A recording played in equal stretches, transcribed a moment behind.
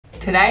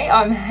Today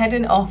I'm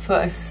heading off for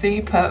a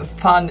super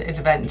fun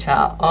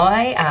adventure.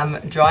 I am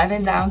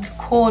driving down to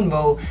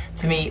Cornwall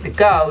to meet the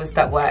girls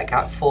that work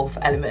at Fourth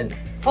Element.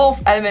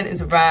 Fourth Element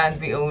is a brand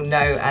we all know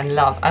and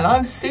love, and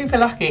I'm super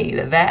lucky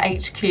that their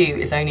HQ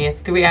is only a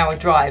 3-hour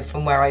drive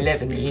from where I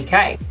live in the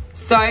UK.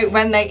 So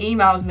when they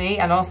emailed me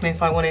and asked me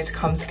if I wanted to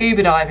come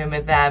scuba diving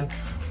with them,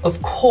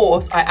 of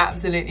course I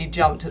absolutely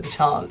jumped at the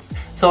chance.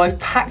 So I've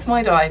packed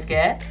my dive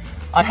gear,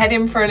 I'm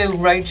heading for a little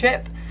road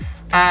trip,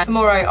 and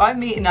tomorrow I'm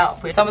meeting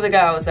up with some of the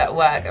girls that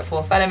work at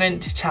Fourth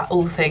Element to chat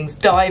all things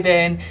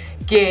diving,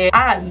 gear,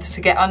 and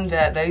to get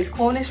under those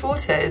Cornish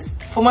waters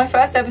for my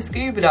first ever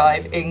scuba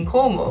dive in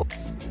Cornwall.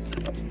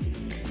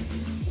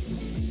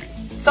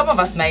 Some of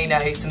us may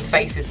know some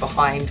faces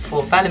behind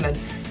Fourth Element,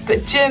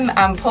 but Jim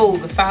and Paul,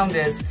 the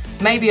founders,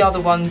 maybe are the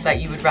ones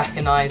that you would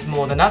recognise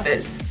more than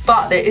others.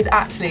 But there is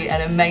actually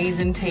an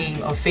amazing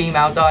team of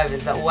female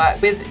divers that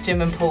work with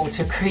Jim and Paul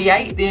to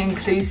create the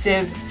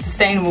inclusive,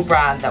 sustainable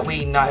brand that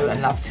we know and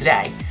love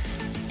today.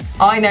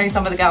 I know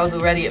some of the girls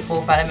already at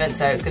Fourth Element,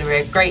 so it's going to be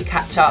a great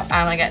catch up,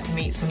 and I get to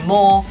meet some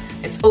more.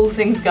 It's all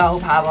things girl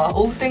power,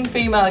 all things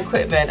female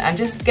equipment, and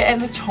just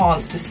getting the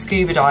chance to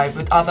scuba dive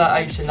with other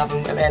ocean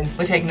loving women.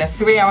 We're taking a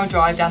 3-hour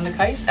drive down the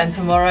coast, and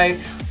tomorrow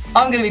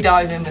I'm going to be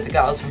diving with the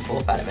girls from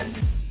Fourth Element.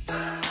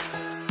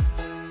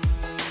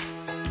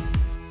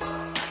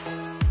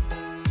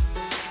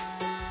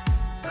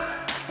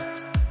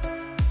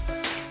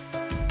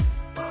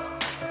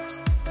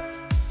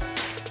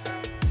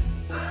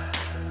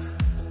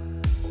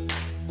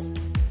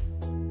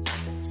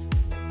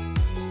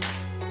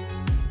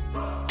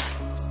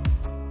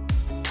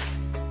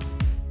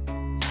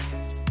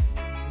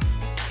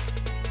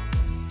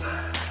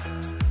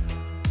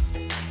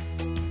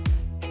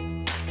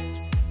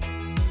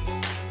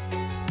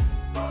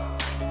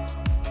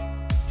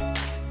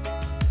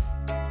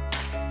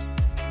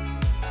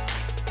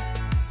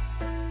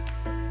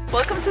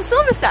 Welcome to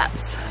Silver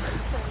Steps.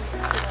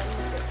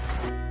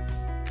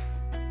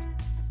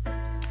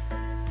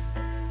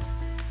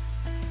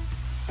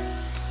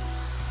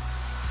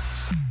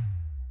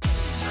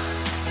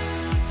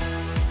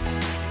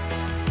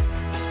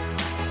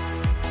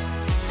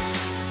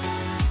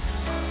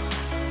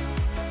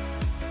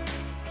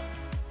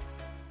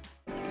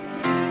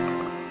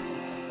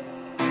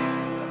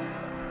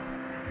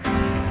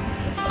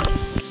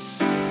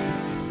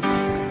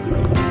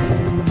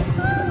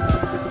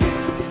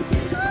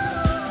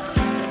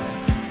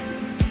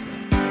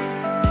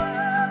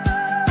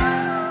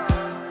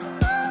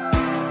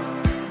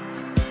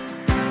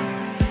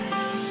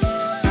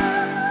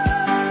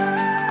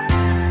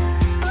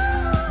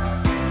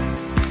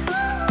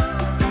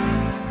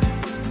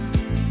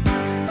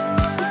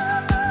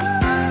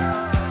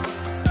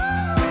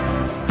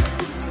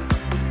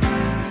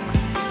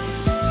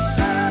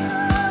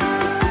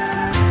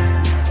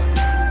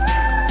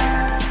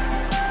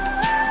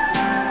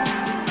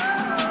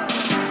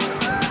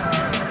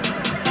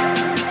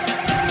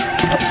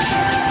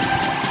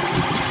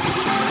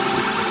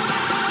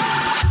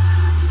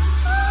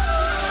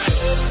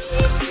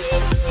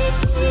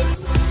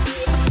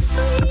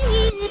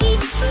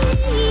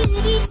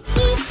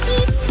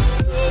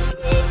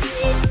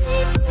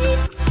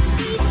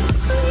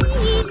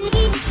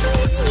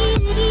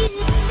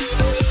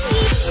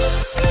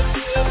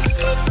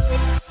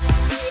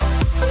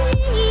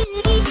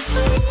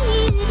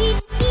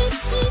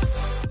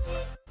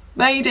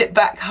 Made it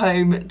back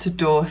home to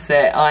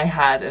Dorset. I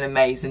had an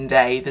amazing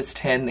day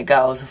visiting the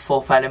girls of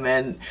Fourth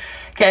Element,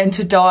 getting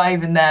to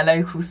dive in their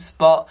local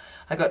spot.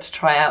 I got to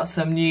try out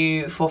some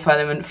new Fourth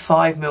Element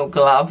 5mm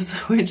gloves,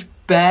 which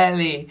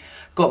barely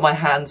got my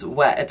hands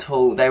wet at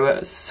all. They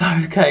were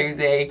so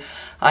cosy.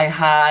 I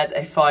had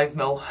a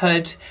 5mm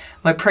hood,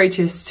 my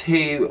Proteus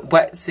II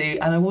wetsuit,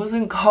 and I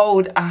wasn't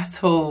cold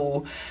at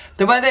all.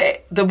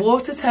 The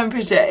water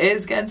temperature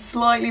is getting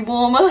slightly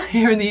warmer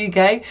here in the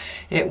UK.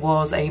 It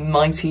was a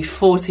mighty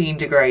 14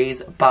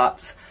 degrees,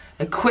 but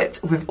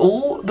equipped with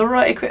all the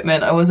right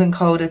equipment, I wasn't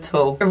cold at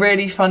all. A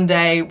really fun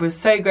day. It was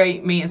so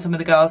great meeting some of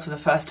the girls for the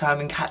first time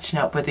and catching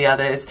up with the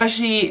others,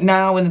 especially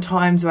now in the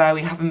times where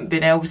we haven't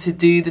been able to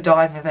do the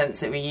dive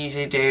events that we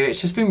usually do. It's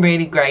just been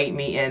really great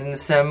meeting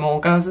some more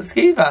girls at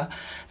Scuba.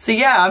 So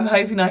yeah, I'm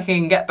hoping I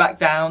can get back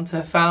down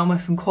to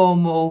Falmouth and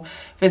Cornwall,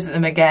 visit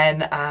them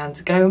again,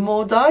 and go on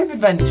more dive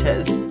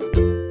adventures.